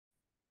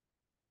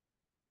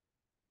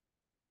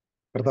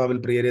കർത്താവിൽ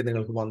പ്രിയരെ,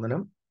 നിങ്ങൾക്ക്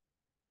വന്ദനം.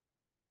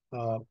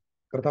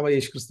 കർത്താവ്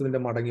യേശുക്രിസ്തുവിന്റെ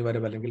മടങ്ങി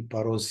വരവ് അല്ലെങ്കിൽ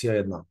പറോസ്യ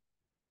എന്ന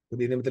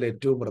പുതിയ നിയമത്തിലെ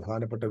ഏറ്റവും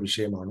പ്രധാനപ്പെട്ട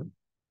വിഷയമാണ്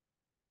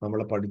നമ്മൾ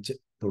പഠിച്ച്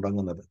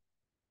തുടങ്ങുന്നത്.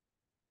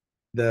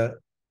 ഇത്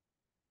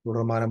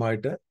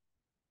തുടർമാനമായിട്ട്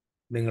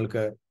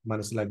നിങ്ങൾക്ക്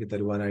മനസ്സിലാക്കി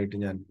തരുവാനായിട്ട്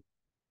ഞാൻ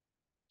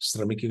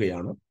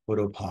ശ്രമിക്കുകയാണ്.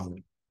 ഓരോ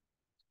ഭാഗങ്ങൾ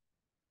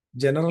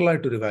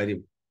ജനറലായിട്ടൊരു കാര്യം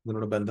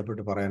ഇതിനോട്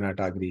ബന്ധപ്പെട്ട്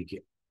പറയാനായിട്ട്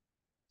ആഗ്രഹിക്കുക.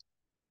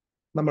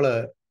 നമ്മൾ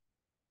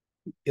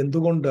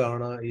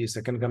എന്തുകൊണ്ടാണ് ഈ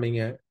സെക്കൻഡ്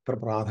കമ്മിങ് ഇത്ര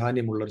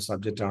പ്രാധാന്യമുള്ള ഒരു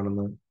സബ്ജക്റ്റ്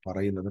ആണെന്ന്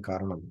പറയുന്നത്?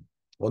 കാരണം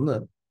ഒന്ന്,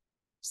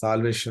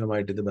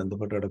 സാൽവേഷനുമായിട്ട് ഇത്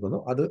ബന്ധപ്പെട്ട് കിടക്കുന്നു.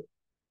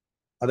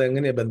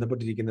 അതെങ്ങനെയാണ്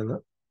ബന്ധപ്പെട്ടിരിക്കുന്നതെന്ന്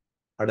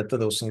അടുത്ത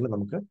ദിവസങ്ങളിൽ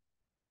നമുക്ക്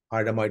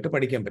ആഴമായിട്ട്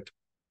പഠിക്കാൻ പറ്റും.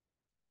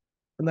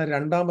 എന്നാൽ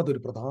രണ്ടാമതൊരു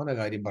പ്രധാന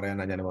കാര്യം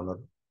പറയാനാണ് ഞാൻ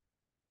വന്നത്.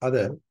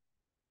 അത്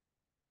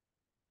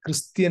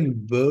ക്രിസ്ത്യൻ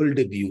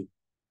വേൾഡ് വ്യൂ,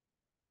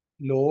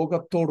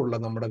 ലോകത്തോടുള്ള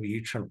നമ്മുടെ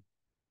വീക്ഷണം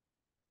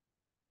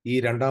ഈ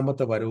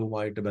രണ്ടാമത്തെ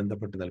വരവുമായിട്ട്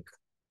ബന്ധപ്പെട്ട് നിൽക്കുക.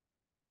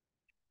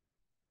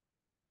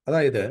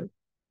 അതായത്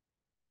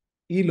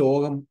ഈ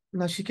ലോകം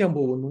നശിക്കാൻ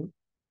പോകുന്നു,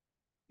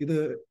 ഇത്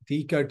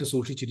തീക്കായിട്ട്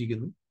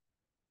സൂക്ഷിച്ചിരിക്കുന്നു,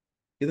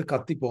 ഇത്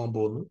കത്തിപ്പോകാൻ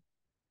പോകുന്നു.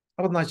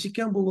 അപ്പൊ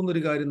നശിക്കാൻ പോകുന്ന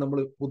ഒരു കാര്യം നമ്മൾ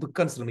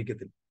പുതുക്കാൻ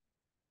ശ്രമിക്കത്തില്ല.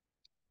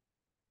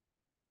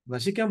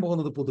 നശിക്കാൻ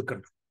പോകുന്നത്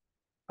പുതുക്കണ്ട.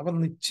 അപ്പൊ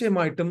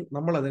നിശ്ചയമായിട്ടും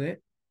നമ്മൾ അതിനെ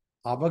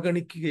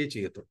അവഗണിക്കുകയേ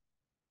ചെയ്യത്തുള്ളൂ.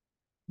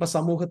 അപ്പൊ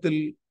സമൂഹത്തിൽ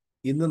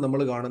ഇന്ന്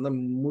നമ്മൾ കാണുന്ന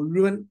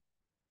മുഴുവൻ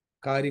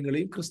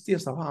കാര്യങ്ങളെയും ക്രിസ്തീയ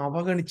സഭ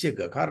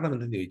അവഗണിച്ചേക്കുക. കാരണം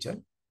എന്തെന്ന് ചോദിച്ചാൽ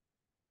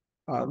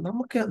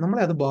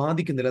നമ്മളെ അത്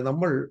ബാധിക്കുന്നില്ല.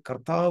 നമ്മൾ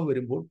കർത്താവ്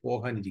വരുമ്പോൾ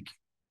പോകാനിരിക്കും.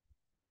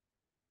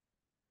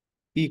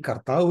 ഈ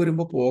കർത്താവ്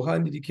വരുമ്പോൾ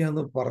പോകാനിരിക്കുക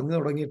എന്ന് പറഞ്ഞു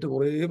തുടങ്ങിയിട്ട്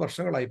കുറേ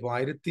വർഷങ്ങളായി. ഇപ്പോൾ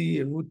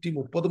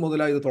 1830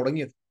 മുതലായി ഇത്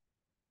തുടങ്ങിയത്.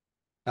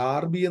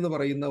 ഡാർബി എന്ന്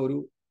പറയുന്ന ഒരു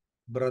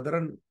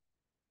ബ്രദറൻ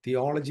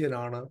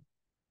തിയോളജിയനാണ്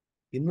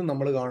ഇന്ന്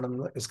നമ്മൾ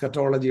കാണുന്ന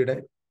എസ്കറ്റോളജിയുടെ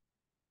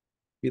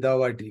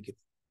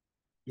പിതാവായിട്ടിരിക്കുന്നത്.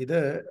 ഇത്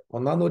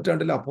 1-ാം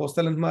നൂറ്റാണ്ടിലെ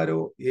അപ്പോസ്തലന്മാരോ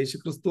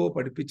യേശുക്രിസ്തുവോ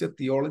പഠിപ്പിച്ച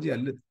തിയോളജി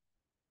അല്ല.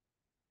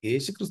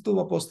 യേശുക്രിസ്തുവും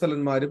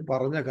അപ്പോസ്തലന്മാരും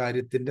പറഞ്ഞ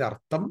കാര്യത്തിന്റെ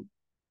അർത്ഥം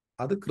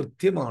അത്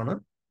കൃത്യമാണ്.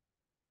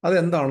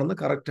 അതെന്താണെന്ന്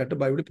കറക്റ്റായിട്ട്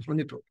ബൈബിളിൽ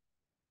പറഞ്ഞിട്ടുണ്ട്.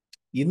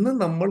 ഇന്ന്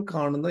നമ്മൾ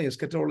കാണുന്ന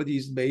eschatology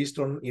is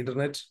based on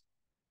internet,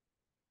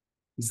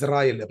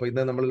 Israel. അപ്പൊ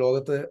ഇന്ന് നമ്മൾ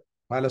ലോകത്ത്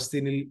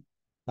പാലസ്തീനിൽ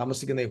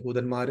താമസിക്കുന്ന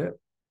യഹൂദന്മാര്,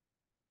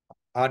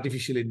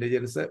 ആർട്ടിഫിഷ്യൽ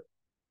ഇന്റലിജൻസ്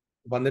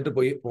വന്നിട്ട്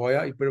പോയ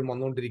ഇപ്പോഴും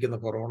വന്നുകൊണ്ടിരിക്കുന്ന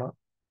കൊറോണ,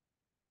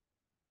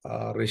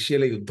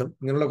 റഷ്യയിലെ യുദ്ധം,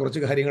 ഇങ്ങനെയുള്ള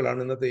കുറച്ച് കാര്യങ്ങളാണ്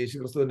ഇന്നത്തെ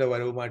യേശുക്രിസ്തുവിന്റെ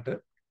വരവുമായിട്ട്.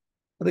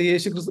 അത്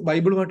യേശുക്രിസ്തു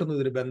ബൈബിളുമായിട്ടൊന്നും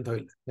ഇതിന്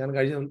ബന്ധമില്ല. ഞാൻ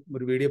കഴിഞ്ഞ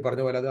ഒരു വീഡിയോ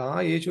പറഞ്ഞ പോലെ അത് ആ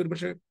യേശു ഒരു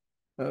പക്ഷേ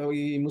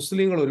ഈ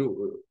മുസ്ലിങ്ങൾ ഒരു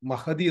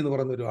മഹദി എന്ന്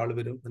പറയുന്ന ഒരു ആൾ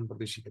വരും എന്ന്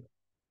പ്രതീക്ഷിക്കുന്നു.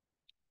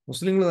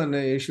 മുസ്ലിങ്ങൾ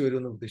തന്നെ യേശു വരും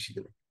എന്ന്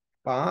പ്രതീക്ഷിക്കുന്നു.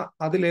 അപ്പൊ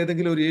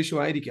അതിലേതെങ്കിലും ഒരു യേശു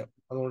ആയിരിക്കാം.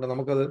 അതുകൊണ്ട്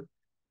നമുക്കത്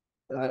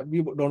we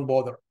don't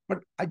bother.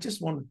 But I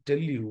just want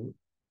tell you,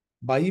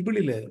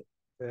 ബൈബിളില്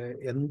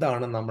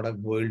എന്താണ് നമ്മുടെ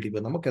വേൾഡ്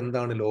വ്യൂ, നമുക്ക്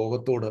എന്താണ്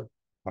ലോകത്തോട്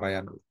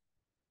പറയാനുള്ളത്?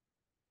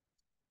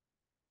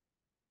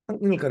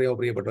 നിങ്ങൾക്കറിയാമോ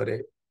പ്രിയപ്പെട്ടവരെ,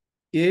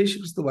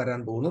 യേശുക്രിസ്തു വരാൻ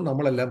പോകുന്നു,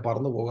 നമ്മളെല്ലാം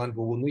പറന്നു പോകാൻ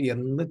പോകുന്നു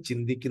എന്ന്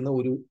ചിന്തിക്കുന്ന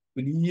ഒരു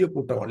വലിയ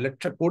കൂട്ടമാണ്,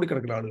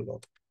 കോടിക്കണക്കിന് ആളുകൾ.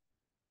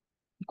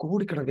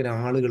 കോടിക്കണക്കിന്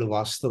ആളുകൾ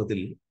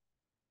വാസ്തവത്തിൽ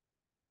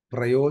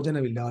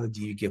പ്രയോജനമില്ലാതെ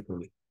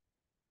ജീവിക്കപ്പെടുന്നു.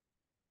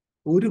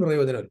 ഒരു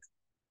പ്രയോജനമില്ല.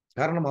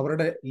 കാരണം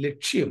അവരുടെ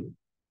ലക്ഷ്യം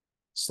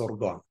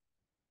സ്വർഗമാണ്.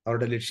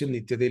 അവരുടെ ലക്ഷ്യം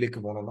നിത്യതയിലേക്ക്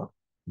പോകണമെന്ന.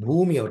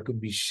 ഭൂമി അവർക്ക്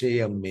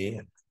വിഷയമേ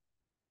അല്ല.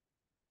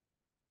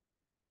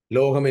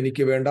 ലോകം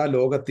എനിക്ക് വേണ്ട,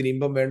 ലോകത്തിന്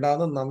ഇമ്പം വേണ്ട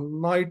എന്ന്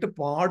നന്നായിട്ട്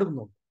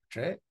പാടുന്നു.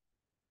 പക്ഷേ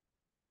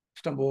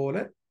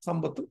ഇഷ്ടംപോലെ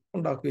സമ്പത്തും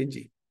ഉണ്ടാക്കുകയും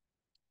ചെയ്യും.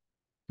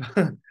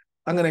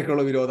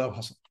 അങ്ങനെയൊക്കെയുള്ള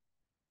വിരോധാഭാസം.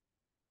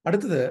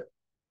 അടുത്തത്,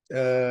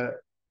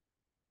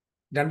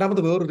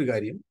 രണ്ടാമത് വേറൊരു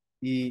കാര്യം,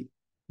 ഈ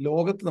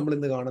ലോകത്ത് നമ്മൾ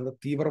ഇന്ന് കാണുന്ന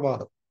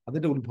തീവ്രവാദം,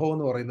 അതിന്റെ ഉത്ഭവം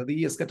എന്ന് പറയുന്നത് ഈ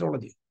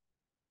എസ്കറ്റോളജി.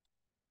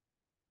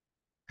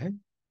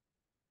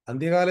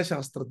 അന്ത്യകാല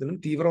ശാസ്ത്രത്തിനും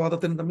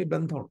തീവ്രവാദത്തിനും തമ്മിൽ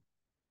ബന്ധമാണ്.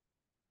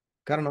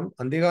 കാരണം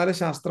അന്ത്യകാല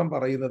ശാസ്ത്രം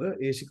പറയുന്നത്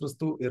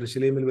യേശുക്രിസ്തു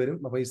യെരുശലേമിൽ വരും.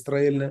 അപ്പൊ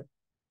ഇസ്രായേലിന്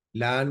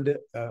ലാൻഡ്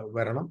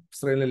വരണം.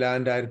 ഇസ്രായേലിന്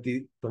ലാൻഡ്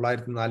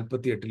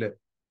 1948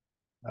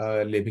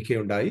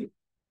 ലഭിക്കുകയുണ്ടായി.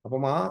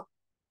 അപ്പം ആ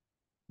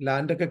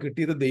ലാൻഡൊക്കെ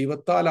കിട്ടിയത്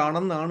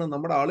ദൈവത്താലാണെന്നാണ്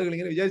നമ്മുടെ ആളുകൾ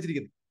ഇങ്ങനെ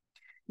വിചാരിച്ചിരിക്കുന്നത്.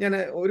 ഞാൻ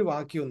ഒരു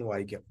വാക്യം ഒന്ന്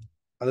വായിക്കാം.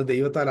 അത്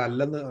ദൈവത്താൽ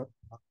അല്ലെന്ന്,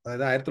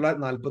 അതായത്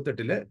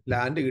 1948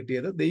 ലാൻഡ്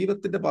കിട്ടിയത്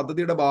ദൈവത്തിന്റെ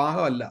പദ്ധതിയുടെ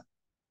ഭാഗമല്ല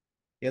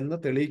എന്ന്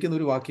തെളിയിക്കുന്ന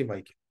ഒരു വാക്യം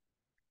വായിക്കും.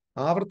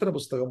 ആവർത്തന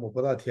പുസ്തകം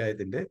 30-ാം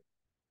അധ്യായത്തിന്റെ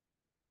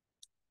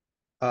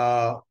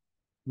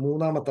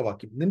 3-ാമത്തെ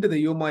വാക്യം. നിന്റെ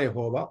ദൈവമായ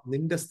യഹോവ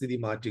നിന്റെ സ്ഥിതി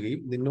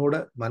മാറ്റുകയും നിന്നോട്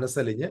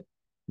മനസ്സലിഞ്ഞ്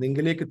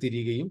നിങ്കിലേക്ക്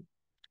തിരിയുകയും.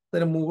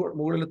 അതിന്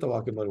മുകളിലത്തെ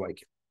വാക്യം പോലെ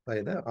വായിക്കും.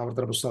 അതായത്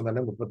ആവർത്തന പുസ്തകം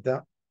തന്നെ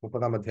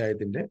 30-ാം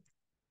അധ്യായത്തിന്റെ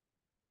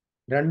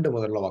 2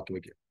 മുതലുള്ള വാക്യം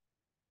വയ്ക്കും.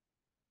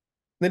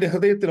 നിന്റെ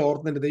ഹൃദയത്തിൽ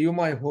ഓർത്ത് നിന്റെ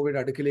ദൈവമായ യഹോവയുടെ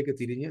അടുക്കിലേക്ക്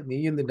തിരിഞ്ഞ്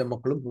നീയും നിന്റെ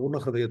മക്കളും പൂർണ്ണ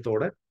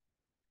ഹൃദയത്തോടെ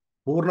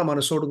പൂർണ്ണ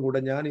മനസ്സോടും കൂടെ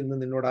ഞാൻ ഇന്ന്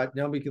നിന്നോട്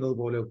ആജ്ഞാപിക്കുന്നത്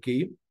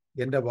പോലെയൊക്കെയും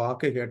എന്റെ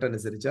വാക്ക്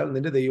കേട്ടനുസരിച്ചാൽ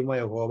നിന്റെ ദൈവമായ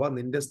യഹോവ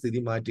നിന്റെ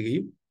സ്ഥിതി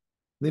മാറ്റുകയും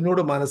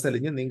നിന്നോട്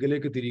മനസ്സലിഞ്ഞ്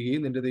നിങ്കിലേക്ക്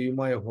തിരികുകയും നിന്റെ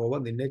ദൈവമായ യഹോവ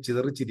നിന്നെ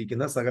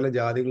ചിതറിച്ചിരിക്കുന്ന സകല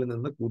ജാതികളിൽ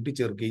നിന്ന്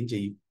കൂട്ടിച്ചേർക്കുകയും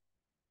ചെയ്യും.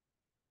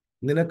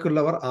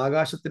 നിനക്കുള്ളവർ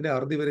ആകാശത്തിന്റെ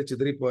അറുതി വരെ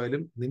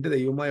ചിതറിപ്പോയാലും നിന്റെ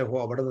ദൈവമായ യഹോവ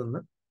അവിടെ നിന്ന്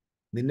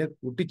നിന്നെ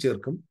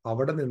കൂട്ടിച്ചേർക്കും.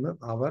 അവിടെ നിന്ന്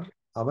അവർ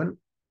അവൻ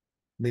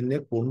നിന്നെ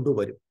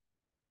കൊണ്ടുവരും.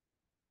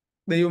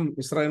 ദൈവം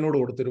ഇസ്രായേലിനോട്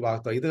കൊടുത്തൊരു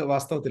വാഗ്ദത്തം. ഇത്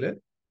വാസ്തവത്തിൽ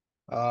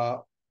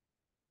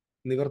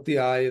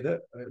നിവൃത്തിയായത്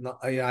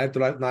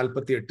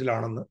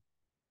 1948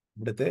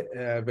 ഇവിടുത്തെ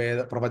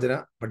പ്രവചന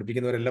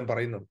പഠിപ്പിക്കുന്നവരെല്ലാം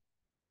പറയുന്നു.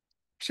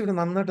 പക്ഷെ ഇവിടെ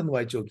നന്നായിട്ടൊന്ന്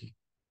വായിച്ചു നോക്കി.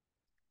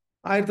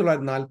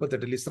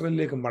 1948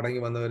 ഇസ്രായേലിലേക്ക്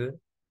മടങ്ങി വന്നവർ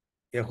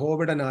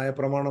യഹോവയുടെ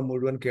ന്യായപ്രമാണം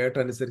മുഴുവൻ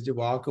കേട്ടനുസരിച്ച്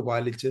വാക്ക്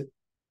പാലിച്ച്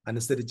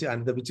അനുസരിച്ച്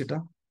അനുദപിച്ചിട്ടാ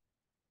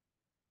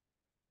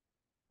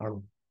ആണോ?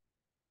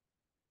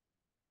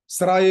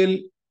 ഇസ്രായേൽ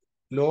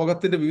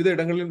ലോകത്തിന്റെ വിവിധ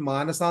ഇടങ്ങളിൽ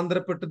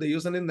മാനസാന്തരപ്പെട്ട്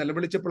ദൈവസന്നിധിയിൽ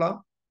നിലവിളിച്ചപ്പോഴാ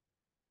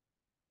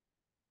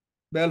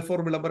ബേൽഫോർ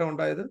വിളംബരം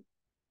ഉണ്ടായത്.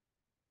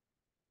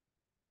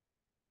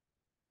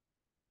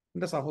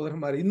 എന്റെ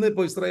സഹോദരന്മാർ, ഇന്ന്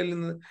ഇപ്പോ ഇസ്രായേലിൽ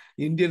നിന്ന്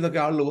ഇന്ത്യയിൽ നിന്നൊക്കെ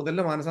ആളുകൾ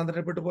ഇതെല്ലാം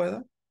മാനസാന്തരപ്പെട്ടു പോയതാ.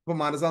 ഇപ്പൊ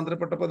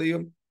മാനസാന്തരപ്പെട്ടപ്പോ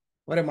ദൈവം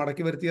അവരെ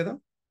മടക്കി വരുത്തിയതാ.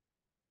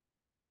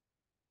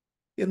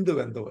 എന്ത്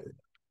ബന്ധവും?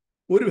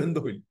 ഒരു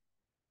ബന്ധവുമില്ല.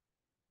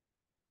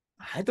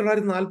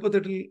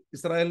 1948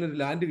 ഇസ്രായേലിന് ഒരു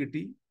ലാൻഡ്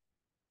കിട്ടി.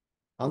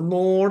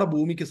 അന്നോടെ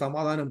ഭൂമിക്ക്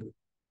സമാധാനം പോയി.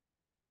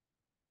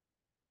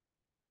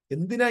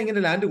 എന്തിനാ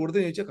ഇങ്ങനെ ലാൻഡ്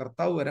കൊടുത്തെന്ന് ചോദിച്ചാൽ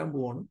കർത്താവ് വരാൻ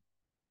പോവാണ്,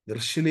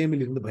 യെരൂശലേമിൽ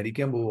ഇരുന്ന്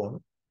ഭരിക്കാൻ പോവാണ്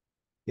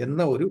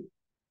എന്ന ഒരു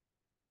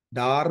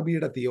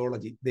ഡാർബിയുടെ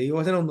തിയോളജി.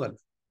 ദൈവവചനമൊന്നുമല്ല.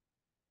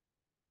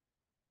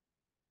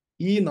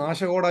 ഈ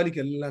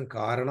നാശകോടാലിക്കെല്ലാം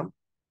കാരണം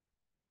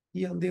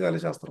ഈ അന്ത്യകാല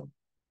ശാസ്ത്രം.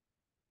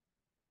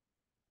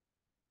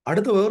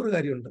 അടുത്ത വേറൊരു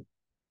കാര്യമുണ്ട്.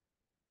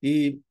 ഈ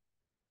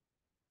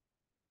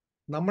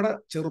നമ്മുടെ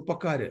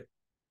ചെറുപ്പക്കാര്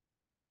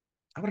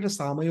അവരുടെ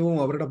സമയവും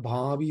അവരുടെ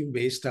ഭാവിയും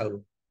വേസ്റ്റ്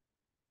ആകും.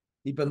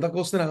 ഈ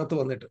പെന്തക്കോസ്തിനകത്ത്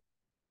വന്നിട്ട്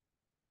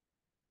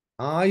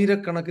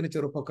ആയിരക്കണക്കിന്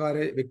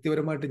ചെറുപ്പക്കാരെ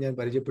വ്യക്തിപരമായിട്ട് ഞാൻ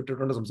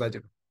പരിചയപ്പെട്ടിട്ടുണ്ട്,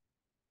 സംസാരിച്ചിട്ടുണ്ട്.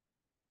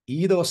 ഈ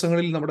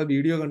ദിവസങ്ങളിൽ നമ്മുടെ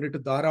വീഡിയോ കണ്ടിട്ട്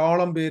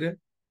ധാരാളം പേര്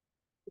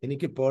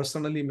എനിക്ക്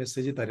പേഴ്സണലി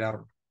മെസ്സേജ്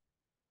തരാറുണ്ട്.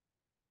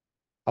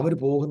 അവർ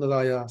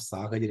പോകുന്നതായ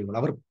സാഹചര്യങ്ങൾ,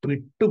 അവർ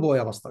പെട്ടുപോയ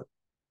അവസ്ഥ,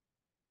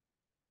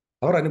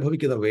 അവർ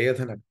അനുഭവിക്കുന്ന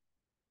വേദന,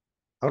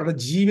 അവരുടെ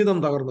ജീവിതം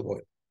തകർന്നു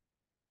പോയത്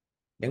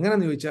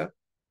എങ്ങനെയെന്ന് ചോദിച്ചാൽ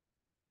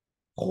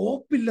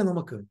ഹോപ്പില്ല.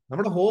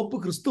 നമ്മുടെ ഹോപ്പ്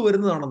ക്രിസ്തു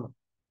വരുന്നതാണെന്ന്.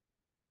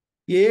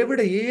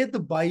 ഏത്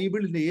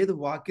ബൈബിളിന്റെ ഏത്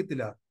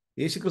വാക്യത്തിലാ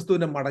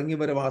യേശുക്രിസ്തുവിന്റെ മടങ്ങി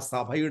വരവ് ആ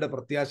സഭയുടെ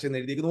പ്രത്യാശ എന്ന്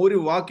എഴുതിയിരിക്കുന്ന ഒരു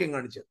വാക്യം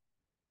കാണിച്ച്?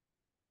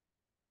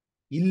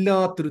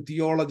 ഇല്ലാത്തൊരു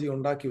തിയോളജി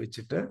ഉണ്ടാക്കി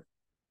വെച്ചിട്ട്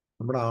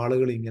നമ്മുടെ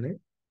ആളുകൾ ഇങ്ങനെ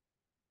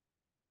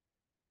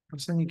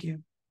പ്രസംഗിക്കുക.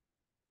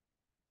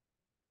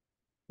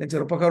 ഞാൻ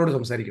ചെറുപ്പക്കാരോട്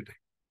സംസാരിക്കട്ടെ.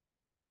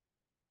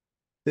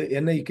 ഇത്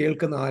എന്നെ ഈ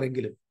കേൾക്കുന്ന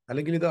ആരെങ്കിലും,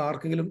 അല്ലെങ്കിൽ ഇത്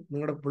ആർക്കെങ്കിലും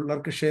നിങ്ങളുടെ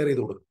പിള്ളേർക്ക് ഷെയർ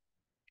ചെയ്ത് കൊടുക്കും.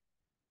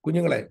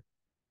 കുഞ്ഞുങ്ങളെ,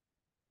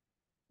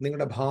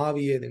 നിങ്ങളുടെ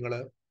ഭാവിയെ നിങ്ങൾ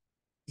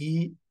ഈ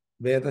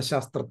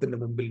വേദശാസ്ത്രത്തിന്റെ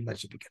മുമ്പിൽ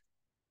നശിപ്പിക്കണം.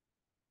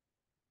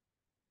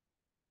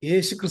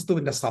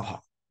 യേശുക്രിസ്തുവിന്റെ സഭ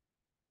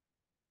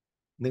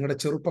നിങ്ങളുടെ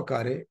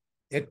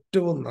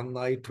ഏറ്റവും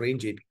നന്നായി ട്രെയിൻ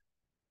ചെയ്യിപ്പിക്കും.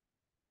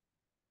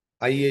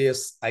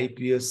 IAS,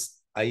 IPS,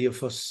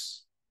 IFS,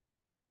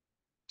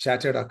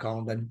 chartered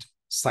accountant,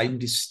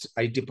 scientist,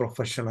 IT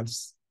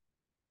professionals,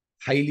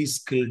 highly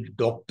skilled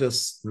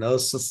doctors,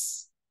 nurses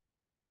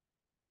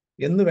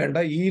എന്ന് വേണ്ട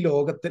ഈ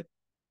ലോകത്തിൽ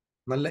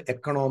നല്ല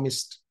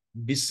എക്കണോമിസ്റ്റ്,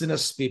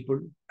 ബിസിനസ് പീപ്പിൾ,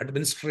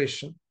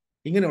 അഡ്മിനിസ്ട്രേഷൻ,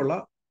 ഇങ്ങനെയുള്ള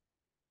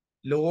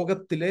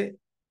ലോകത്തിലെ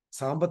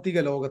സാമ്പത്തിക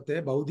ലോകത്തെ,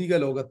 ഭൗതിക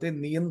ലോകത്തെ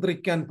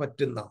നിയന്ത്രിക്കാൻ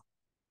പറ്റുന്ന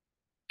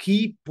കീ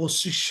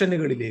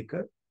പൊസിഷനുകളിലേക്ക്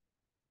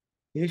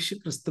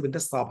യേശുക്രിസ്തുവിന്റെ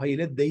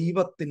സഭയിലെ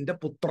ദൈവത്തിന്റെ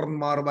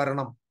പുത്രന്മാർ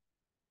വരണം.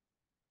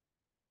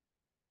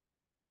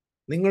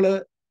 നിങ്ങൾ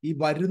ഈ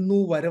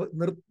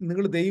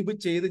നിങ്ങൾ ദൈവം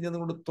ചെയ്ത് ഞാൻ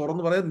നിങ്ങളോട്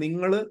തുറന്നു പറയാം,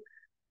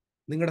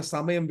 നിങ്ങളുടെ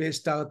സമയം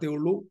വേസ്റ്റ് ആകത്തേ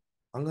ഉള്ളൂ.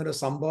 അങ്ങനെ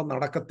സംഭവം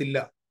നടക്കത്തില്ല.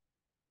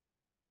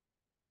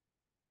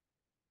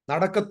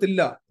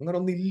 അങ്ങനെ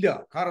ഒന്നില്ല.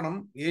 കാരണം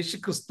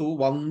യേശുക്രിസ്തു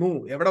വന്നു.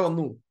 എവിടെ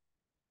വന്നു?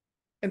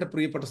 എൻ്റെ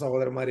പ്രിയപ്പെട്ട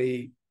സഹോദരന്മാരെ,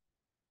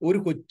 ഒരു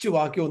കൊച്ചു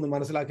വാക്യം ഒന്ന്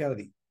മനസ്സിലാക്കിയാൽ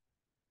മതി.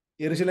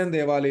 യെരൂശലേം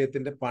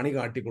ദേവാലയത്തിന്റെ പണി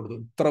കാട്ടിക്കൊടുത്തു.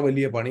 ഇത്ര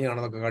വലിയ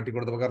പണിയാണെന്നൊക്കെ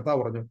കാട്ടിക്കൊടുത്തപ്പോൾ കർത്താവ്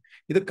പറഞ്ഞു,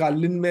 ഇത്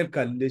കല്ലിന്മേൽ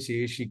കല്ല്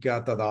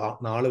ശേഷിക്കാത്ത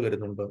നാള്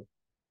വരുന്നുണ്ട്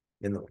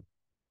എന്ന് പറഞ്ഞു.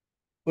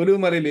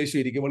 ഒലിവുമലയിൽ യേശു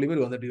ഇരിക്കുമ്പോൾ ഇവർ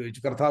വന്നിട്ട്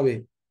ചോദിച്ചു, കർത്താവേ,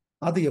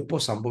 അത് എപ്പോ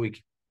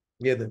സംഭവിക്കും?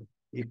 ഏത്?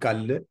 ഈ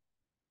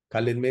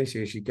കല്ലിന്മേൽ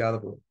ശേഷിക്കാതെ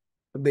പോകും,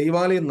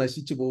 ദൈവാലയം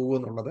നശിച്ചു പോകുക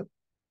എന്നുള്ളത്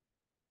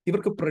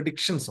ഇവർക്ക്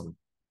പ്രഡിക്ഷൻസ് ഉണ്ട്.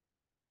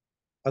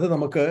 അത്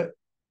നമുക്ക്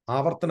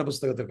ആവർത്തന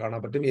പുസ്തകത്തിൽ കാണാൻ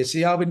പറ്റും.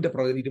 യെശയ്യാവിന്റെ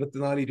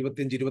 24, 25,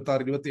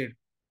 26, 27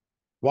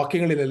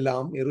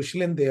 വാക്യങ്ങളിലെല്ലാം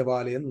യെരൂശലേം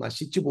ദേവാലയം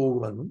നശിച്ചു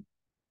പോകുമെന്നും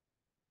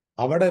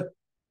അവിടെ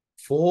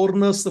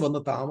ഫോറിനേഴ്സ് വന്ന്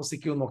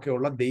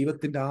താമസിക്കുമെന്നൊക്കെയുള്ള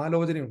ദൈവത്തിന്റെ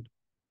ആലോചനയുണ്ട്.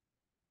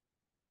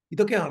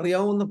 ഇതൊക്കെ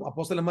അറിയാവുന്ന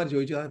അപ്പോസ്തലന്മാർ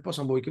ചോദിച്ചു, അതെപ്പോ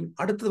സംഭവിക്കും?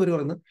 അടുത്തത് വരെ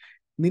പറയുന്നത്,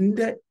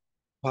 നിന്റെ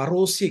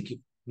പറോസ്യയ്ക്കും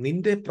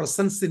നിന്റെ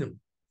പ്രസൻസിനും,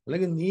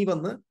 അല്ലെങ്കിൽ നീ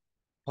വന്ന്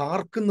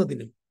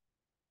പാർക്കുന്നതിനും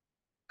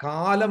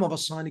കാലം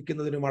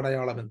അവസാനിക്കുന്നതിനും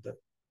അടയാളം എന്ത്?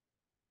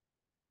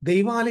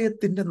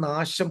 ദൈവാലയത്തിന്റെ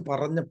നാശം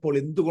പറഞ്ഞപ്പോൾ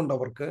എന്തുകൊണ്ട്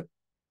അവർക്ക്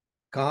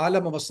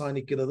കാലം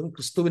അവസാനിക്കുന്നതും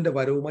ക്രിസ്തുവിന്റെ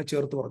വരവുമായി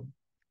ചേർത്ത് പറഞ്ഞു?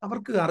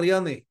 അവർക്ക്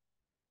അറിയാന്നേ.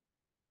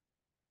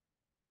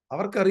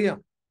 അവർക്കറിയാം.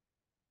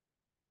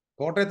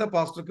 കോട്ടയത്തെ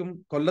പാസ്റ്റർക്കും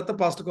കൊല്ലത്തെ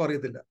പാസ്റ്റർക്കും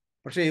അറിയത്തില്ല,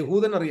 പക്ഷെ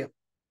യഹൂദൻ അറിയാം.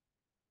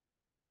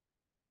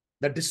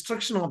 The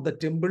destruction of the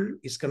temple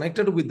is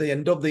connected with the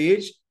end of the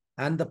age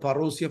and the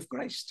parousia of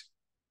Christ.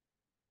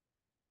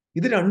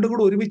 ഇത് രണ്ടും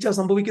കൂടെ ഒരുമിച്ചാ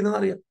സംഭവിക്കുന്നതെന്ന്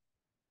അറിയാം.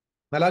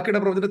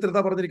 മലാക്കിയുടെ പ്രവചനത്തിൽ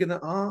എന്താ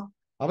പറഞ്ഞിരിക്കുന്നത്?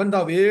 അവൻ ദാ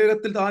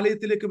വേഗത്തിൽ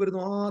ആലയത്തിലേക്ക്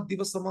വരുന്നു, ആ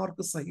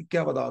ദിവസമാർക്ക്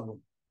സഹിക്കാവതാകും.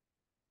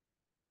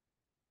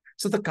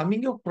 So the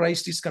coming of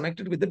Christ is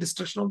connected with the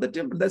destruction of the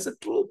temple. That's a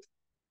truth.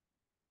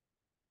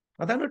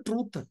 അതാണ്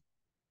ട്രൂത്ത്.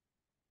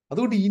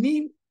 അതുകൊണ്ട്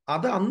ഇനിയും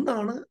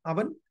അന്നാണ്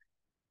അവൻ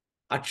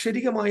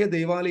അക്ഷരികമായ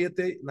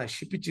ദേവാലയത്തെ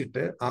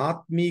നശിപ്പിച്ചിട്ട്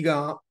ആത്മീക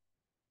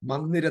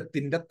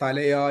മന്ദിരത്തിന്റെ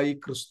തലയായി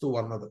ക്രിസ്തു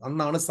വന്നത്.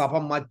 അന്നാണ് സഭ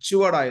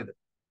മച്ചുവേർഡായത്.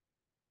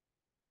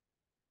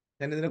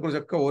 ഞാൻ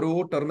ഇതിനെക്കുറിച്ചൊക്കെ ഓരോ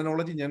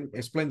ടെർമിനോളജി ഞാൻ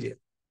എക്സ്പ്ലെയിൻ ചെയ്യാം.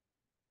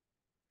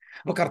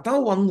 അപ്പൊ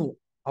കർത്താവ് വന്നു,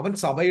 അവൻ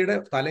സഭയുടെ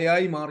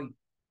തലയായി മാറി.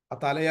 ആ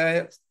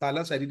തല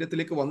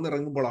ശരീരത്തിലേക്ക്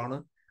വന്നിറങ്ങുമ്പോഴാണ്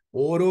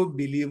ഓരോ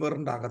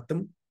ബിലീവറിന്റെ അകത്തും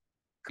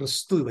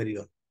ക്രിസ്തു വരിക.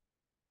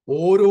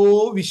 ഓരോ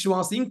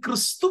വിശ്വാസിയും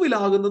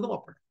ക്രിസ്തുവിലാകുന്നതും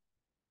അപ്പോൾ.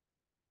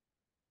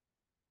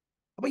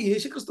 അപ്പൊ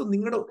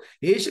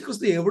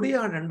യേശുക്രിസ്തു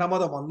എവിടെയാണ്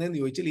രണ്ടാമത് വന്നതെന്ന്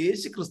ചോദിച്ചാൽ,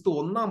 യേശുക്രിസ്തു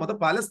ഒന്നാമത്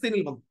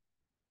പലസ്തീനിൽ വന്നു.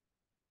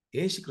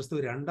 യേശുക്രിസ്തു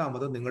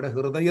രണ്ടാമത് നിങ്ങളുടെ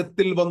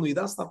ഹൃദയത്തിൽ വന്നു.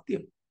 ഇതാ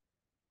സത്യം.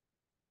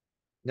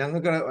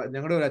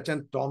 ഞങ്ങളുടെ ഒരു അച്ഛൻ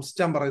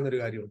ടോംസ്റ്റാൻ പറയുന്ന ഒരു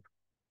കാര്യമുണ്ട്.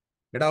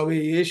 എടാവേ,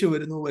 യേശു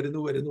വരുന്നു വരുന്നു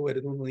വരുന്നു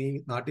വരുന്നു നീ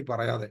നാട്ടിൽ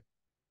പറയാതെ,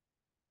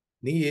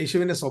 നീ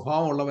യേശുവിന്റെ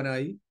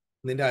സ്വഭാവമുള്ളവനായി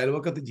നിന്റെ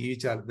അയൽവക്കത്ത്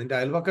ജീവിച്ചാൽ നിന്റെ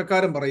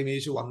അയൽവക്കക്കാരൻ പറയും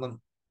യേശു വന്നെന്ന്.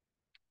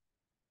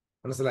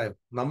 മനസ്സിലായോ?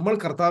 നമ്മൾ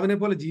കർത്താവിനെ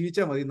പോലെ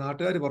ജീവിച്ചാൽ മതി,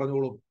 നാട്ടുകാർ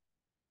പറഞ്ഞോളും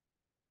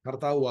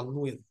കർത്താവ്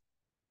വന്നു എന്ന്.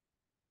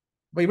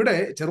 അപ്പൊ ഇവിടെ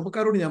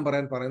ചെറുപ്പക്കാരോട് ഞാൻ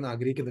പറയുന്ന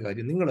ആഗ്രഹിക്കുന്ന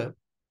കാര്യം, നിങ്ങൾ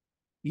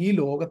ഈ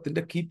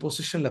ലോകത്തിന്റെ കീ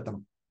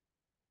പൊസിഷനിലെത്തണം.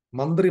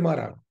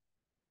 മന്ത്രിമാരാണ്,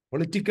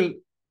 പൊളിറ്റിക്കൽ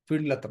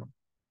ഫീൽഡിലെത്തണം,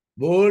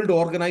 വേൾഡ്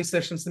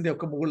ഓർഗനൈസേഷൻസിന്റെ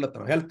ഒക്കെ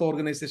മുകളിലെത്തണം, ഹെൽത്ത്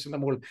ഓർഗനൈസേഷന്റെ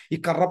മുകളിൽ. ഈ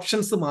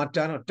കറപ്ഷൻസ്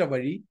മാറ്റാൻ ഒറ്റ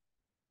വഴി,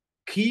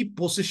 കീ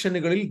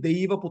പൊസിഷനുകളിൽ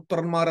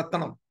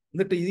ദൈവപുത്രന്മാരെത്തണം.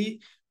 എന്നിട്ട് ഈ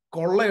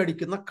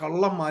കൊള്ളയടിക്കുന്ന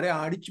കള്ളന്മാരെ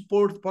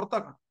അടിച്ചിപ്പോൾ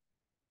പുറത്താക്കണം.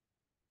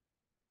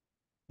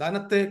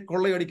 ധനത്തെ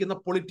കൊള്ളയടിക്കുന്ന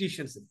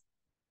പൊളിറ്റീഷ്യൻസ്,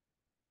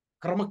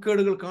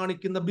 ക്രമക്കേടുകൾ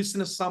കാണിക്കുന്ന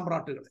ബിസിനസ്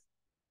സാമ്രാട്ടുകളെ,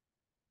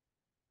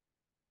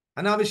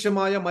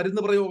 അനാവശ്യമായ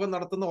മരുന്ന് പ്രയോഗം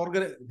നടത്തുന്ന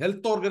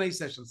ഹെൽത്ത്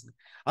ഓർഗനൈസേഷൻസ്,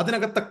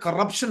 അതിനകത്തെ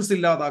കറപ്ഷൻസ്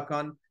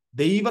ഇല്ലാതാക്കാൻ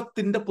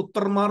ദൈവത്തിന്റെ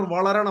പുത്രന്മാർ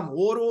വളരണം.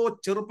 ഓരോ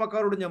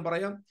ചെറുപ്പക്കാരോടും ഞാൻ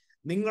പറയാം,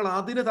 നിങ്ങൾ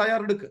അതിന്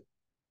തയ്യാറെടുക്കുക.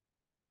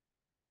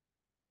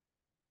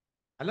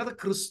 അല്ലാതെ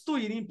ക്രിസ്തു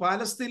ഇനി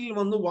പാലസ്തീനിൽ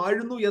വന്ന്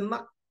വാഴുന്നു എന്ന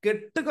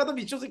കെട്ടുകഥ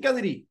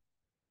വിശ്വസിക്കാതിരി.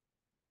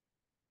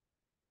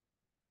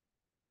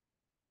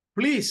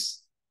 പ്ലീസ്,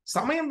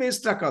 സമയം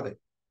വേസ്റ്റ് ആക്കാതെ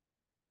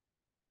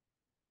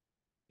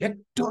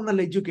ഏറ്റവും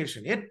നല്ല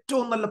എഡ്യൂക്കേഷൻ,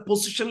 ഏറ്റവും നല്ല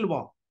പൊസിഷനിൽ വാ,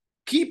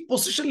 കീ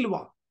പൊസിഷനിൽ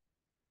വാ.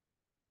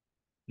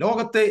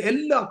 ലോകത്തെ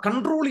എല്ലാം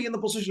കൺട്രോൾ ചെയ്യുന്ന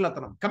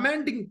പൊസിഷനിലെത്തണം.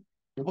 കമാൻഡിങ്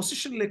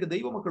പൊസിഷനിലേക്ക്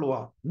ദൈവമക്കൾ വാ,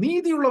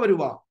 നീതിയുള്ളവർ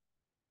വാ,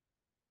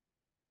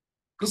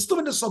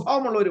 ക്രിസ്തുവിന്റെ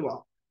സ്വഭാവമുള്ളവർ വാ.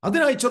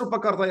 അതിനായി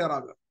ചെറുപ്പക്കാർ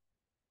തയ്യാറാകുക.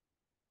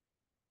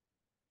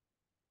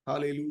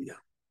 ഹല്ലേലൂയ.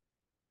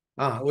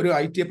 ഒരു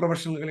IT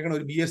പ്രൊഫഷണൽ കഴിക്കണം,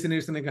 ഒരു BSc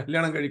നേഴ്സിനെ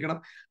കല്യാണം കഴിക്കണം,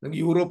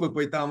 യൂറോപ്പിൽ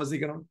പോയി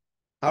താമസിക്കണം,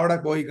 അവിടെ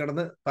പോയി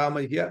കിടന്ന്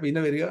താമസിക്കുക,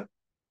 പിന്നെ വരിക.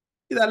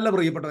 ഇതല്ല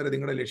പ്രിയപ്പെട്ടവരെ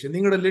നിങ്ങളുടെ ലക്ഷ്യം.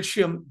 നിങ്ങളുടെ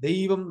ലക്ഷ്യം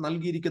ദൈവം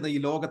നൽകിയിരിക്കുന്ന ഈ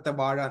ലോകത്തെ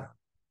വാഴാനാണ്.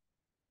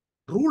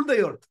 Rule the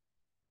earth.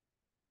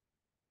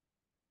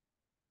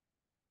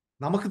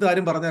 നമുക്കിത്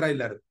ആരും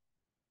പറഞ്ഞുതരാനില്ലായിരുന്നു.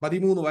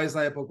 13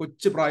 വയസ്സായപ്പോൾ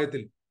കൊച്ചു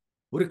പ്രായത്തിൽ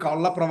ഒരു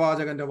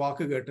കള്ളപ്രവാചകന്റെ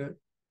വാക്ക് കേട്ട്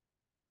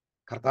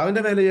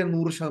കർത്താവിന്റെ മേലെ ഞാൻ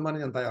 100%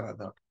 ഞാൻ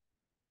തയ്യാറായതാണ്.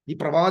 ഈ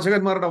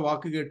പ്രവാചകന്മാരുടെ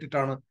വാക്ക്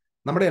കേട്ടിട്ടാണ്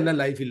നമ്മുടെ എല്ലാം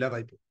ലൈഫ്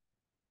ഇല്ലാതായിപ്പോ.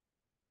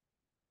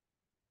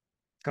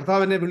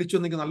 കർത്താവിനെ വിളിച്ചു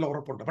എനിക്ക് നല്ല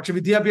ഉറപ്പുണ്ട്. പക്ഷെ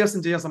വിദ്യാഭ്യാസം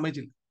ചെയ്യാൻ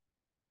സമ്മതിച്ചില്ല,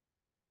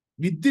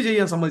 വിദ്യ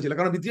ചെയ്യാൻ സമ്മതിച്ചില്ല.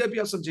 കാരണം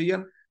വിദ്യാഭ്യാസം ചെയ്യാൻ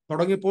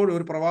തുടങ്ങിയപ്പോൾ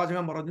ഒരു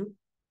പ്രവാചകൻ പറഞ്ഞു,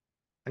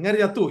 അങ്ങനെ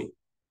ചത്തുപോയി.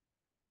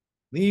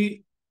 നീ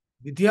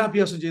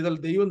വിദ്യാഭ്യാസം ചെയ്താൽ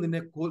ദൈവം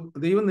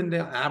നിന്നെ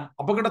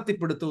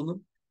അപകടത്തിൽപ്പെടുത്തുമെന്നും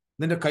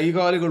നിന്റെ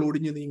കൈകാലുകൾ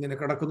ഒടിഞ്ഞ് നീ ഇങ്ങനെ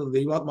കിടക്കുന്നത്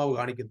ദൈവാത്മാവ്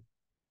കാണിക്കുന്നു.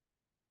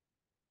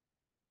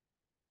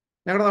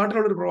 ഞങ്ങളുടെ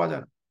നാട്ടിലുള്ളൊരു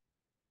പ്രവാചകൻ.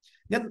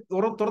 ഞാൻ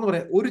തുറന്നു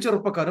പറയാം, ഒരു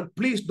ചെറുപ്പക്കാരൻ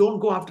please don't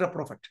go after A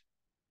prophet.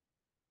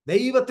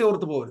 ദൈവത്തെ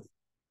ഓർത്ത് പോകരുത്.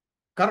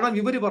 കാരണം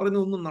ഇവര്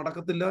പറയുന്നതൊന്നും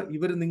നടക്കത്തില്ല.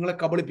 ഇവര് നിങ്ങളെ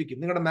കബളിപ്പിക്കും.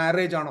 നിങ്ങളുടെ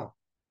മാരേജ് ആണോ?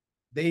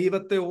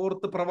 ദൈവത്തെ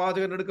ഓർത്ത്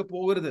പ്രവാചകന്റെ അടുക്ക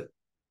പോകരുത്.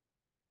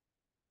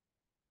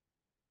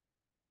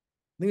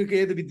 നിങ്ങൾക്ക്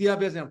ഏത്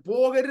വിദ്യാഭ്യാസം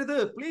പോകരുത്,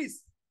 പ്ലീസ്.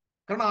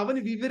 കാരണം അവന്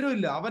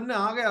വിവരമില്ല. അവന്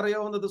ആകെ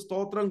അറിയാവുന്നത്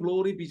സ്തോത്രം,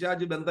 ഗ്ലോറി,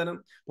 പിശാച് ബന്ധനം,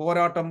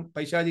 പോരാട്ടം,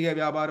 പൈശാചിക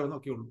വ്യാപാരം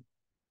എന്നൊക്കെ ഉള്ളൂ.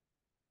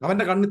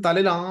 അവന്റെ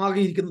തലയിൽ ആകെ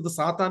ഇരിക്കുന്നത്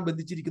സാത്താൻ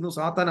ബന്ധിച്ചിരിക്കുന്നു,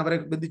 സാത്താൻ അവരെ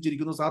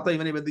ബന്ധിച്ചിരിക്കുന്നു, സാത്താൻ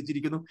ഇവനെ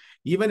ബന്ധിച്ചിരിക്കുന്നു.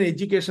 ഇവൻ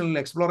എഡ്യൂക്കേഷനിൽ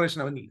എക്സ്പ്ലോറേഷൻ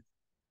അവനില്ല.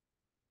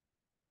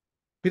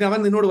 പിന്നെ അവൻ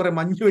നിന്നോട് പറയാം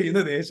മഞ്ഞു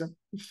പെയ്യുന്ന ദേശം.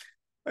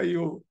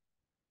 അയ്യോ,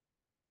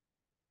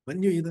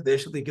 മഞ്ഞു പെയ്യുന്ന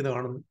ദേശത്ത് നിൽക്കുന്നത്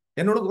കാണുന്നു.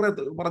 എന്നോട് കുറെ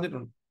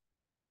പറഞ്ഞിട്ടുണ്ട്.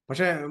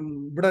 പക്ഷെ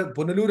ഇവിടെ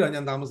പുനലൂരാണ്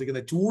ഞാൻ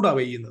താമസിക്കുന്നത്, ചൂടാ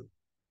പെയ്യുന്നത്,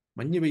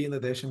 മഞ്ഞ് പെയ്യുന്ന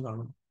ദേശം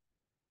കാണുന്നു.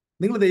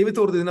 നിങ്ങൾ ദൈവത്തെ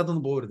ഓർത്ത്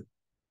ഇതിനകത്തൊന്നും പോകരുത്.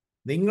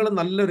 നിങ്ങൾ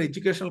നല്ലൊരു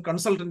എഡ്യൂക്കേഷണൽ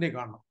കൺസൾട്ടന്റെ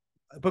കാണണം.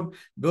 ഇപ്പം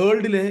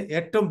വേൾഡിലെ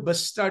ഏറ്റവും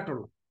ബെസ്റ്റ്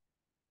ആയിട്ടുള്ള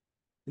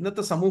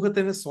ഇന്നത്തെ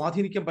സമൂഹത്തിനെ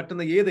സ്വാധീനിക്കാൻ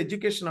പറ്റുന്ന ഏത്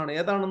എഡ്യൂക്കേഷനാണ്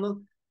ഏതാണെന്ന്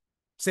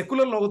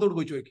സെക്കുലർ ലോകത്തോട്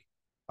പോയി ചോദിക്കും,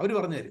 അവർ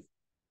പറഞ്ഞു തരും.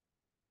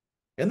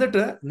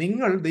 എന്നിട്ട്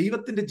നിങ്ങൾ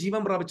ദൈവത്തിന്റെ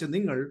ജീവൻ പ്രാപിച്ച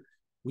നിങ്ങൾ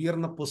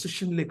ഉയർന്ന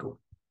പൊസിഷനിലേക്ക്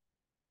പോകും.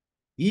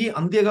 ഈ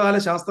അന്ത്യകാല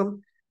ശാസ്ത്രം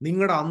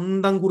നിങ്ങളുടെ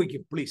അന്തം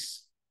കുറിക്കും. പ്ലീസ്,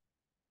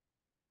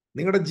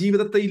 നിങ്ങളുടെ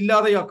ജീവിതത്തെ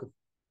ഇല്ലാതെയാക്കും.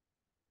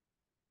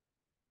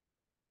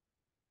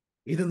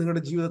 ഇത്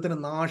നിങ്ങളുടെ ജീവിതത്തിന്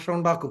നാശം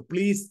ഉണ്ടാക്കും.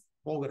 പ്ലീസ്,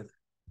 പോകരുത്.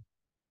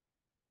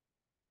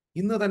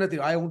 ഇന്ന് തന്നെ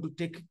I want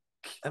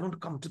to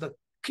come to the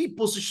key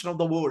position of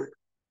the world.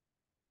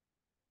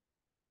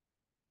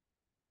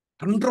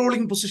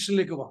 Controlling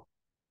പൊസിഷനിലേക്ക് വാ.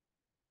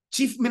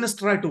 ചീഫ്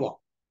മിനിസ്റ്റർ ആയിട്ട് വാ.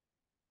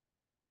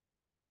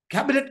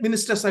 ക്യാബിനറ്റ്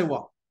മിനിസ്റ്റേഴ്സായി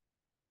വാ.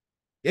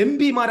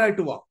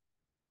 MP-മാരായിട്ട് വാ.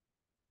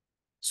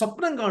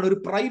 സ്വപ്നം കാണും. ഒരു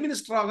പ്രൈം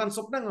മിനിസ്റ്റർ ആകാൻ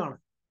സ്വപ്നം കാണും.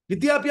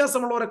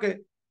 വിദ്യാഭ്യാസമുള്ളവരൊക്കെ,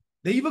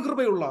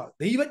 ദൈവകൃപയുള്ള,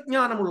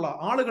 ദൈവജ്ഞാനമുള്ള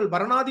ആളുകൾ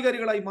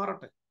ഭരണാധികാരികളായി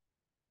മാറട്ടെ.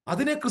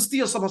 അതിനെ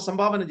ക്രിസ്തീയ സഭ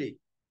സംഭാവന ചെയ്യും.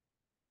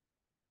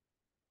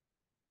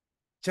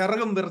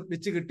 ചിറകം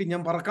വെച്ച് കെട്ടി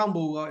ഞാൻ പറക്കാൻ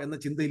പോവുക എന്ന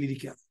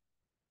ചിന്തയിലിരിക്കുക.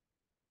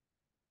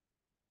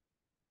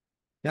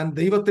 ഞാൻ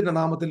ദൈവത്തിന്റെ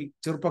നാമത്തിൽ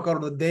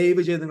ചെറുപ്പക്കാരോട്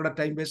ദയവ് ചെയ്ത് നിങ്ങളുടെ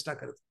ടൈം വേസ്റ്റ്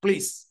ആക്കരുത്,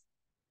 പ്ലീസ്.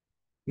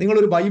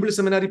 നിങ്ങളൊരു ബൈബിൾ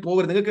സെമിനാരി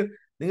പോകരുത്.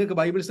 നിങ്ങൾക്ക്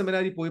ബൈബിൾ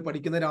സെമിനാരി പോയി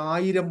പഠിക്കുന്നതിന്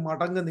 1000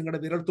 മടങ്ങ് നിങ്ങളുടെ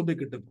വിരൽത്തുമ്പിൽ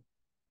കിട്ടും.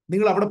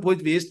 നിങ്ങൾ അവിടെ പോയി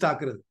വേസ്റ്റ്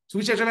ആക്കരുത്.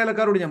 സുവിശേഷ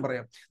വേലക്കാരോട് ഞാൻ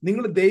പറയാം,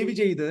 നിങ്ങൾ ദയവ്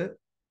ചെയ്ത്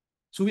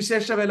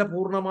സുവിശേഷ വേല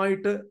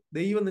പൂർണ്ണമായിട്ട്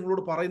ദൈവം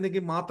നിങ്ങളോട്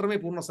പറയുന്നെങ്കിൽ മാത്രമേ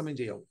പൂർണ്ണ സമയം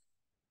ചെയ്യാവൂ.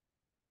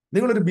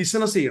 നിങ്ങളൊരു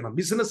ബിസിനസ് ചെയ്യണം.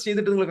 ബിസിനസ്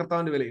ചെയ്തിട്ട് നിങ്ങൾ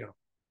കർത്താവിന്റെ വില ചെയ്യണം.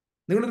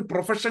 നിങ്ങളൊരു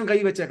പ്രൊഫഷൻ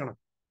കൈവച്ചേക്കണം.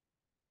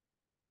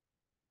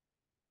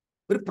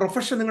 ഒരു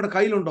പ്രൊഫഷൻ നിങ്ങളുടെ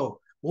കയ്യിലുണ്ടോ?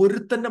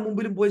 ഒരുത്തന്റെ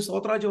മുമ്പിലും പോയി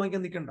സ്വത്രാജ്യം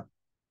വാങ്ങിക്കാൻ നിൽക്കണ്ട.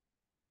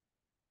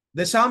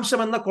 ദശാംശം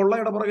എന്ന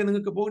കൊള്ളയുടെ പുറകെ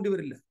നിങ്ങൾക്ക് പോകേണ്ടി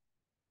വരില്ല.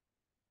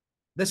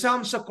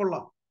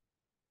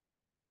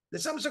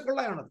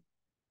 ദശാംശക്കൊള്ളയാണത്.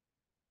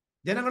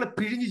 ജനങ്ങളെ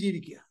പിഴിഞ്ഞു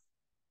ജീവിക്കുക.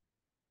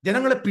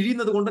 ജനങ്ങളെ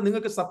പിഴിയുന്നത് കൊണ്ട്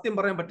നിങ്ങൾക്ക് സത്യം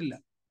പറയാൻ പറ്റില്ല.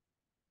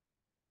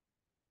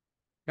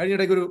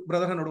 കഴിഞ്ഞിടയ്ക്ക് ഒരു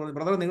ബ്രദർ എന്നോട് പറഞ്ഞു,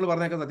 ബ്രദർ നിങ്ങൾ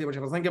പറഞ്ഞേക്കാൻ സത്യം,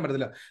 പക്ഷെ പ്രസംഗിക്കാൻ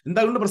പറ്റത്തില്ല.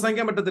 എന്തുകൊണ്ട്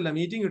പ്രസംഗിക്കാൻ പറ്റത്തില്ല?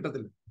 മീറ്റിംഗ്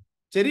കിട്ടത്തില്ല.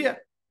 ശരിയാ,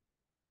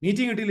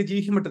 മീറ്റിംഗ് കിട്ടിയില്ല,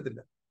 ജീവിക്കാൻ പറ്റത്തില്ല.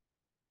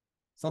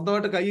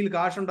 സ്വന്തമായിട്ട് കയ്യിൽ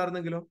കാശ്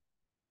ഉണ്ടായിരുന്നെങ്കിലോ,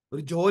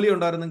 ഒരു ജോലി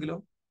ഉണ്ടായിരുന്നെങ്കിലോ,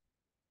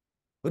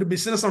 ഒരു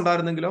ബിസിനസ്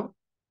ഉണ്ടായിരുന്നെങ്കിലോ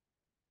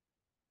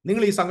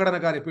നിങ്ങൾ ഈ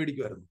സംഘടനക്കാരെ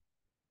പേടിക്കുമായിരുന്നു.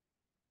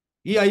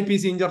 ഈ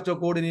IPC ഇൻചാർജ്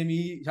ഓഫ് കോഡിനെയും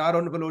ഈ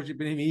ഷാരോൺ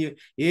ഫെലോഷിപ്പിനെയും ഈ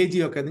AG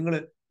ഒക്കെ നിങ്ങൾ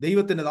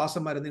ദൈവത്തിന്റെ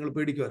ദാസന്മാരെ നിങ്ങൾ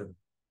പേടിക്കുമായിരുന്നു.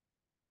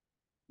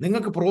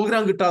 നിങ്ങൾക്ക്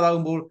പ്രോഗ്രാം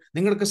കിട്ടാതാകുമ്പോൾ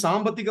നിങ്ങൾക്ക്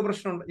സാമ്പത്തിക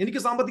പ്രശ്നമുണ്ട്. എനിക്ക്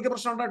സാമ്പത്തിക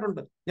പ്രശ്നം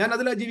ഉണ്ടായിട്ടുണ്ട്. ഞാൻ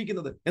അതിലാണ്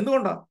ജീവിക്കുന്നത്.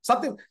 എന്തുകൊണ്ടാ?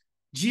 സത്യം,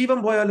 ജീവൻ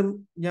പോയാലും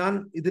ഞാൻ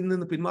ഇതിൽ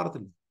നിന്ന്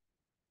പിന്മാറത്തില്ല.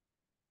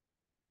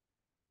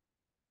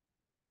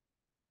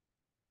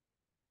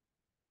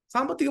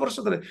 സാമ്പത്തിക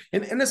പ്രശ്നത്തിൽ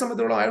എന്നെ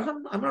സംബന്ധിച്ചോളം I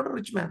am not A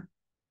rich man.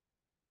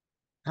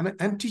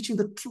 I am teaching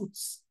the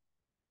truths.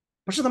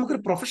 പക്ഷെ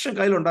നമുക്കൊരു പ്രൊഫഷൻ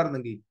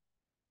കയ്യിലുണ്ടായിരുന്നെങ്കിൽ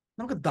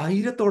നമുക്ക്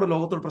ധൈര്യത്തോടെ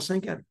ലോകത്തോട്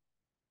പ്രസംഗിക്കാൻ.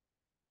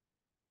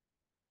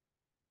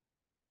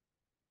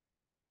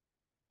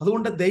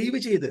 അതുകൊണ്ട് ദയവ്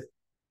ചെയ്ത്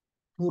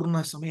പൂർണ്ണ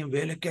സമയം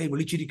വേലയ്ക്കായി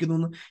വിളിച്ചിരിക്കുന്നു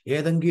എന്ന്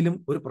ഏതെങ്കിലും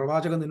ഒരു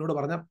പ്രവാചകൻ നിന്നോട്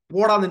പറഞ്ഞാൽ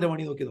പോടാ നിന്റെ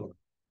പണി നോക്കിയെന്ന് പറഞ്ഞു.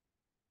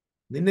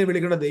 നിന്നെ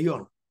വിളിക്കേണ്ട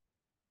ദൈവമാണ്.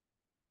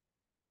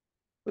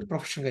 ഒരു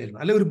പ്രൊഫഷൻ കയ്യിൽ,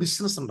 അല്ലെ ഒരു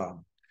ബിസിനസ്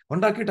ഉണ്ടാകണം.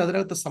 ഉണ്ടാക്കിയിട്ട്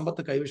അതിനകത്ത്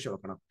സമ്പത്ത് കൈവശം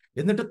വെക്കണം.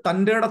 എന്നിട്ട്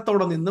തൻ്റെ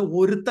ഇടത്തോടെ നിന്ന്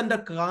ഒരുത്തന്റെ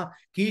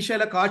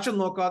കീശയിലെ കാശും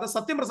നോക്കാതെ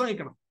സത്യം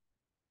പ്രസംഗിക്കണം.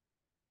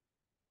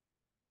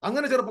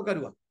 അങ്ങനെ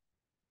ചെറുപ്പക്കാരുവാ.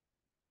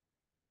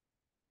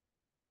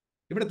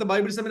 ഇവിടുത്തെ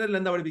ബൈബിൾ സെമിനാറിൽ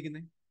എന്താ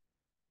പഠിപ്പിക്കുന്നത്?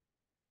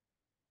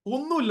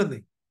 ഒന്നുമില്ലെന്നേ.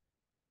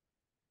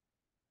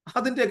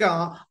 അതിന്റെയൊക്കെ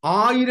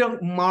 1000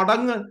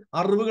 മടങ്ങ്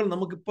അറിവുകൾ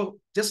നമുക്കിപ്പോ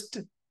ജസ്റ്റ്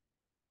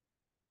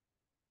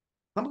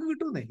നമുക്ക്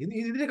കിട്ടുന്നേ.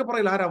 ഇതിനൊക്കെ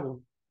പറയില്ല ആരാവോ?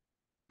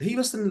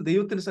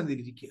 ദൈവത്തിന്റെ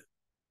സന്നിധിയിൽ ഇരിക്കുക,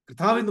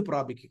 കർത്താവിന്ന്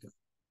പ്രാപിക്കുക,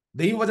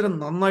 ദൈവവചനം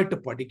നന്നായിട്ട്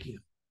പഠിക്കുക,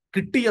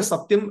 കിട്ടിയ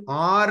സത്യം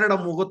ആരുടെ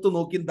മുഖത്ത്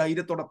നോക്കി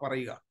ധൈര്യത്തോടെ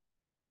പറയുക,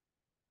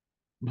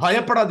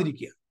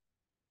 ഭയപ്പെടാതിരിക്കുക.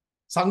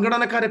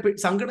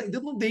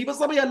 ഇതൊന്നും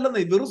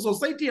ദൈവസഭയല്ലെന്നേ, വെറും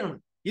സൊസൈറ്റിയാണ്.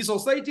 ഈ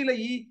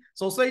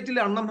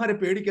സൊസൈറ്റിയിലെ അണ്ണന്മാരെ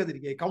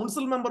പേടിക്കാതിരിക്കുക,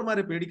 കൗൺസിൽ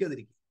മെമ്പർമാരെ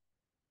പേടിക്കാതിരിക്കുക.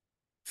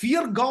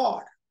 Fear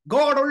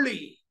God only.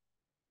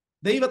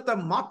 ദൈവത്തെ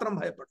മാത്രം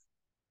ഭയപ്പെടും.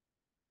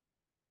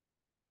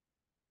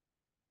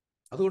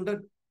 അതുകൊണ്ട്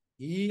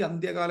ഈ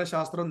അന്ത്യകാല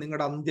ശാസ്ത്രം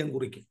നിങ്ങളുടെ അന്ത്യം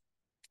കുറിക്കും.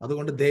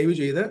 അതുകൊണ്ട് ദയവ്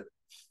ചെയ്ത്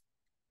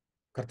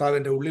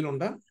കർത്താവിന്റെ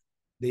ഉള്ളിലുണ്ട്.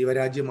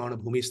 ദൈവരാജ്യമാണ്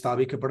ഭൂമി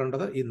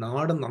സ്ഥാപിക്കപ്പെടേണ്ടത്. ഈ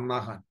നാട്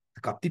നന്നാകാൻ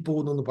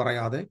കത്തിപ്പോകുന്നു എന്ന്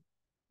പറയാതെ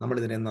നമ്മൾ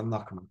ഇതിനെ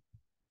നന്നാക്കണം.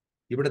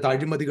 ഇവിടുത്തെ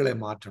അഴിമതികളെ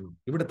മാറ്റണം.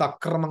 ഇവിടുത്തെ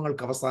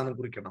അക്രമങ്ങൾക്ക് അവസാനം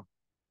കുറിക്കണം.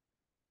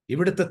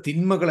 ഇവിടുത്തെ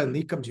തിന്മകളെ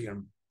നീക്കം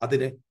ചെയ്യണം.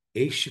 അതിന്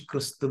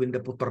യേശുക്രിസ്തുവിന്റെ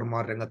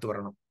പുത്രന്മാർ രംഗത്ത്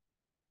വരണം.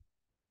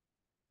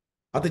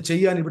 അത്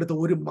ചെയ്യാൻ ഇവിടുത്തെ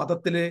ഒരു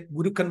മതത്തിലെ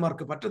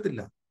ഗുരുക്കന്മാർക്ക്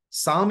പറ്റത്തില്ല,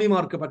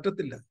 സ്വാമിമാർക്ക്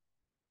പറ്റത്തില്ല,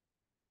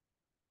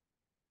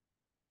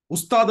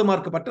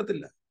 ഉസ്താദുമാർക്ക്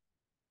പറ്റത്തില്ല,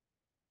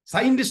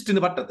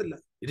 സയന്റിസ്റ്റിന് പറ്റത്തില്ല.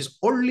 It is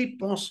only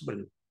possible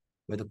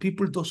by the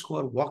people those who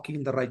are walking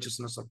in the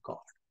righteousness of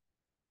God.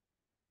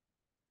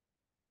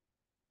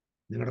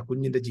 നിങ്ങളുടെ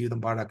കുഞ്ഞിന്റെ ജീവിതം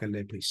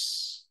പാഴാക്കല്ലേ പ്ലീസ്.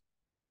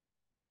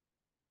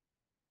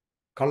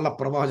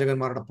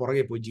 കള്ളപ്രവാചകന്മാരുടെ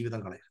പുറകെ പോയി ജീവിതം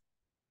കളയാം.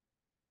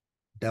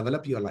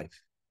 Develop your life.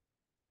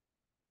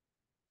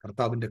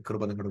 കർത്താവിന്റെ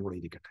കൃപ നിങ്ങളുടെ കൂടെ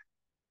ഇരിക്കട്ടെ.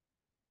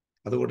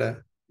 അതുകൊണ്ട്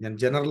ഞാൻ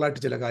ജനറലായിട്ട്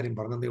ചില കാര്യം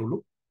പറഞ്ഞതേ ഉള്ളൂ.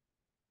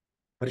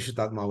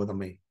 പരിശുദ്ധാത്മാവ്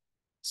നമ്മെ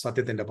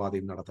സത്യത്തിന്റെ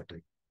പാതയിൽ നടത്തട്ടെ.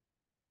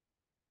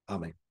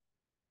 ആമേൻ.